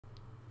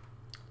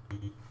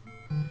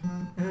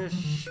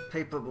Yes,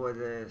 Paperboy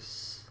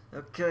this.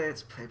 Okay,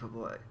 it's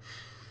Paperboy.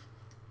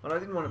 Well, I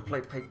didn't want to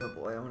play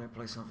Paperboy, I want to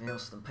play something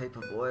else than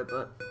Paperboy,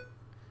 but...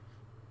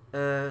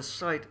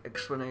 slight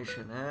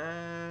explanation.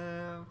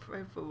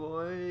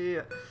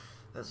 Paperboy.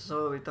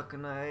 そう言いたく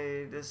な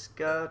いです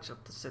が、ちょっ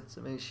と説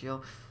明しよ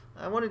う。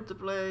I wanted to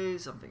play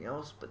something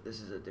else, but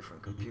this is a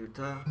different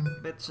computer.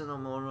 別の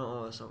も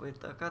のを遊び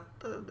たかっ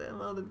たで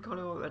も、こ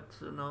れは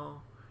別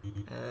の、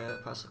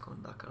パソコ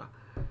ンだから。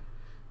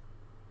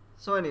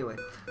So anyway,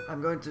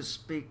 I'm going to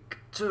speak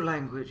two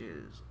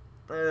languages.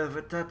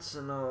 2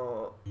つ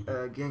の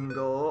言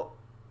語を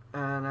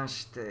話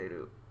してい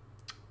る。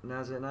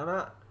なぜな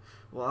ら、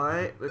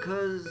Why?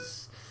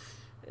 Because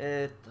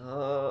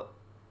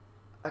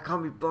I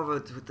can't be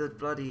bothered with the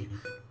bloody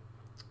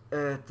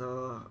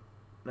start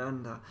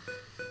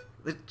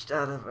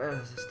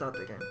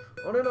the game.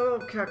 俺のお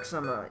客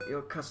様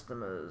your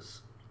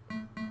customers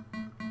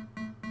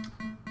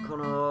こ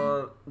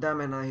のダ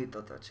メな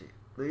人たち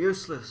the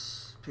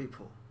useless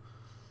people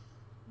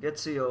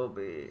月曜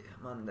日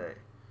Monday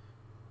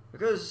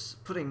because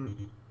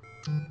putting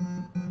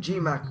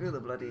Gmac, the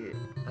bloody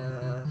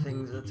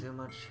things are too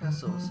much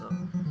hassle, so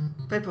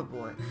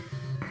Paperboy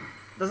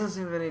doesn't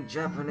seem very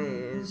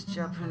Japanese.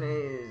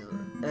 Japanese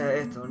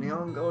日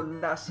本語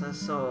なさ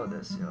そう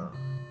ですよ。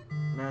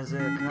なぜ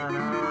か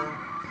な。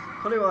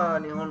これ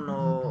は日本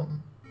の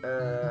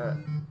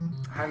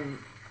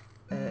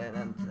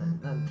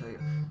なんという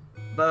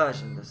バー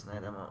ジョンですね。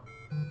でも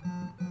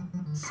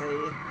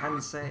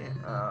反省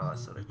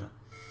忘れた。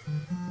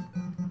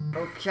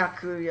お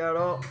客や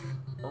ろう。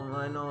お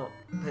前の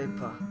ペー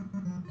パ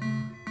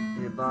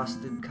ー。You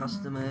bastard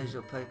customer, here's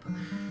your paper.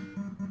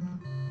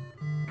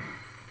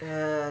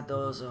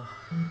 どうぞ。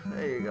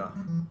There you go.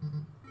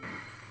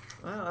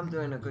 Well, I'm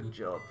doing a good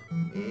job.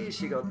 いい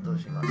仕事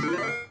します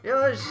ね。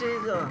よし、いい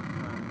ぞ。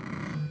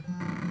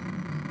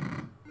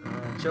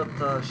ちょっ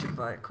と失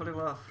敗。これ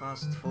は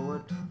fast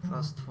forward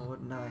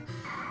ない。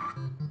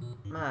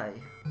な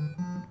い。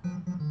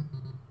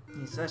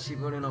久し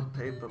ぶりの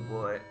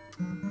Paperboy.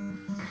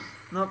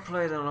 Not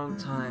played in a long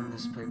time,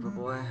 this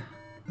Paperboy.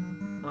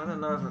 I don't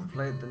know if I've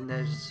played the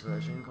NES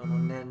version, この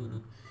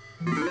NEN.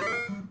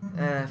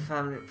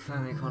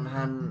 Famicom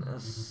編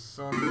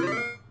遊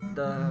ん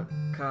だ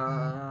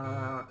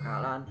か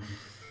らん。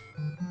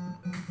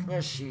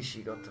よし、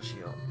仕事し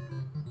よ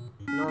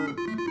う。の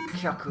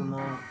客も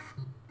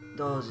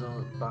どうぞ、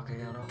バカ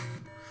野郎。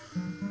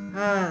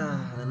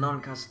The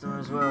non-customer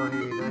as well,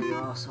 here you go, you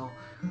arsehole.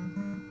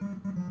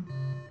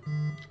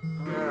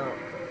 Well,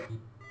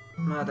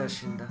 まだ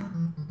死んだ。い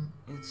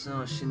つ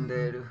も死ん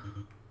でいる。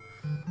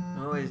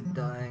Always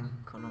dying.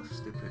 この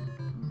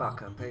stupid バ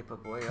カ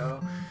Paperboy 野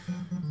郎。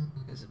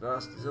This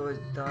bastard's always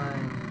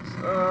dying. そ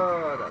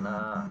うだ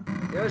な。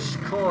よし、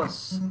コー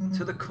ス。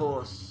To the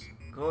course.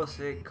 コー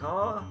スへ行こ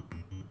う。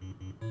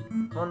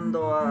今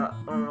度は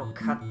俺の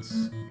カッ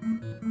ツ。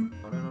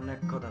俺の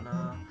猫だ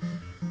な。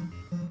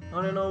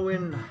俺の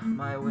win.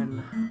 My win.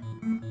 よ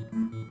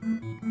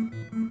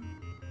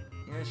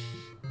し。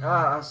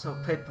そう、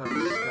ペーパー使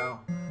お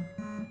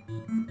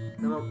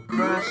う。でも、ク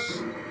ラッ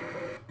シ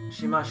ュ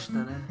しました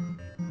ね。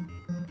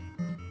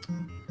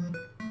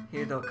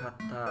ひどかっ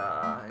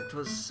た。It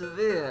was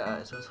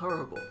severe. It was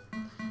horrible.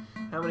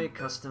 How many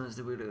customers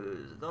did we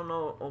lose? ど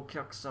のお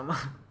客様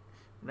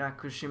な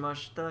くしま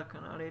した。か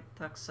なり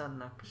たくさん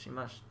なくし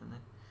ましたね。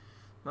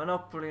モノ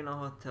ポリの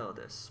ホテル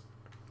です。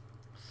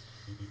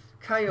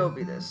火曜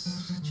日で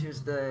す。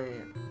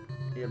Tuesday.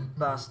 You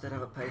bastard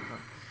have a paper.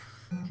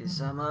 貴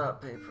様、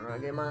ペーパーあ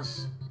げま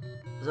す。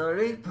ザ・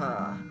リー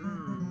パー。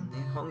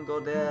日本語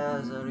で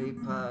ザ・リ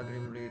ーパー、グリ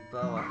ム・リーパ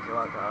ー、わけ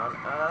わか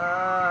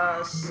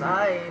らん。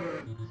サイン。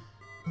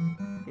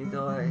ひ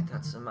どい竜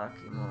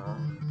巻も。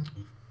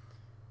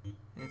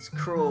It's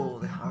cruel,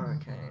 the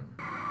hurricane.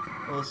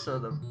 Also,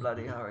 the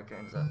bloody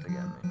hurricane's out to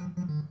get me.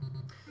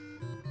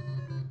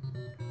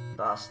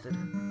 Bastard.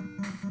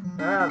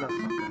 The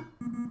fucker.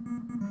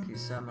 貴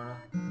様、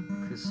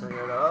クソ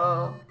野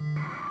郎。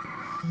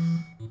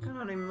か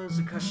なり難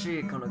し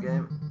いこのゲ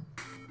ーム。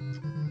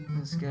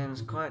This game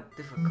is quite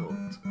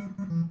difficult.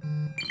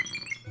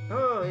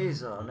 Oh, いい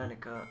ぞ。何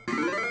か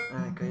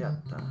や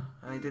った。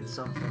I did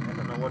something. I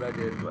don't know what I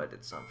did, but I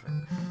did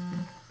something.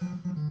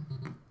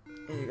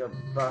 Here you go,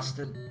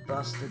 bastard.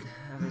 Have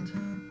it.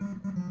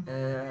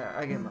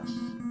 あげます。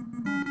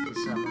貴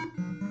様。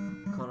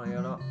この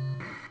野郎。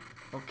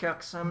お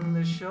客さん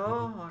でしょ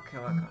わけ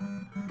わから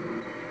ん。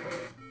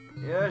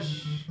よ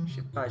し。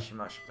失敗し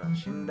ました。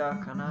死んだ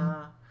か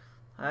な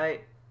は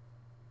い。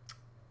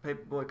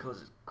Paperboy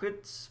calls it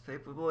quits.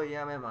 Paperboy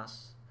やめま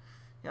す。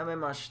やめ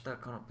ました。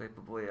この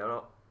Paperboy や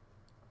ろ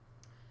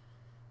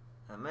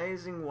う。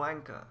Amazing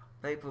wanker.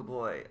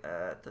 Paperboy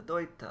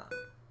届いた。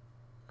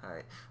は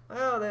い。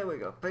Well, there we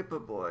go.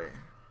 Paperboy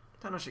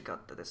楽しかっ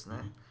たですね。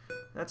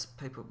That's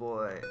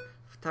Paperboy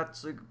 2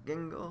つ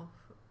言語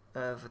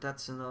2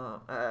つ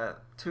の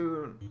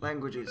two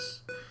languages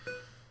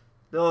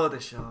どうで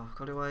しょう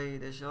これはいい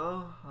でしょ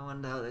う I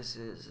wonder how this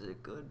is. Is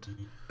it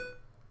good?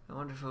 I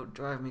wonder if it would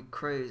drive me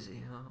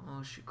crazy.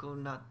 惜しく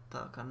なった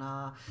か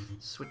な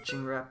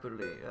Switching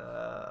rapidly.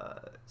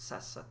 さ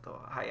っさ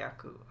と早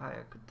く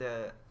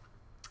で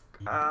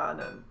な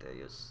んて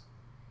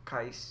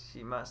返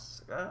しま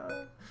すが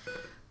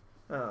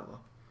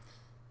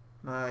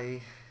まあい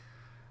い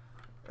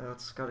お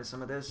疲れ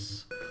様で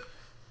す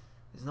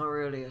There's not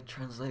really a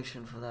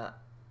translation for that.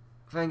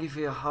 Thank you for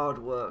your hard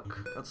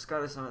work. お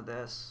疲れ様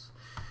です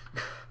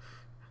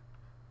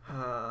The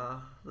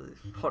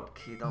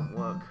hotkey don't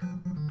work.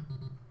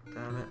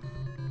 Damn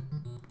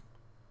it.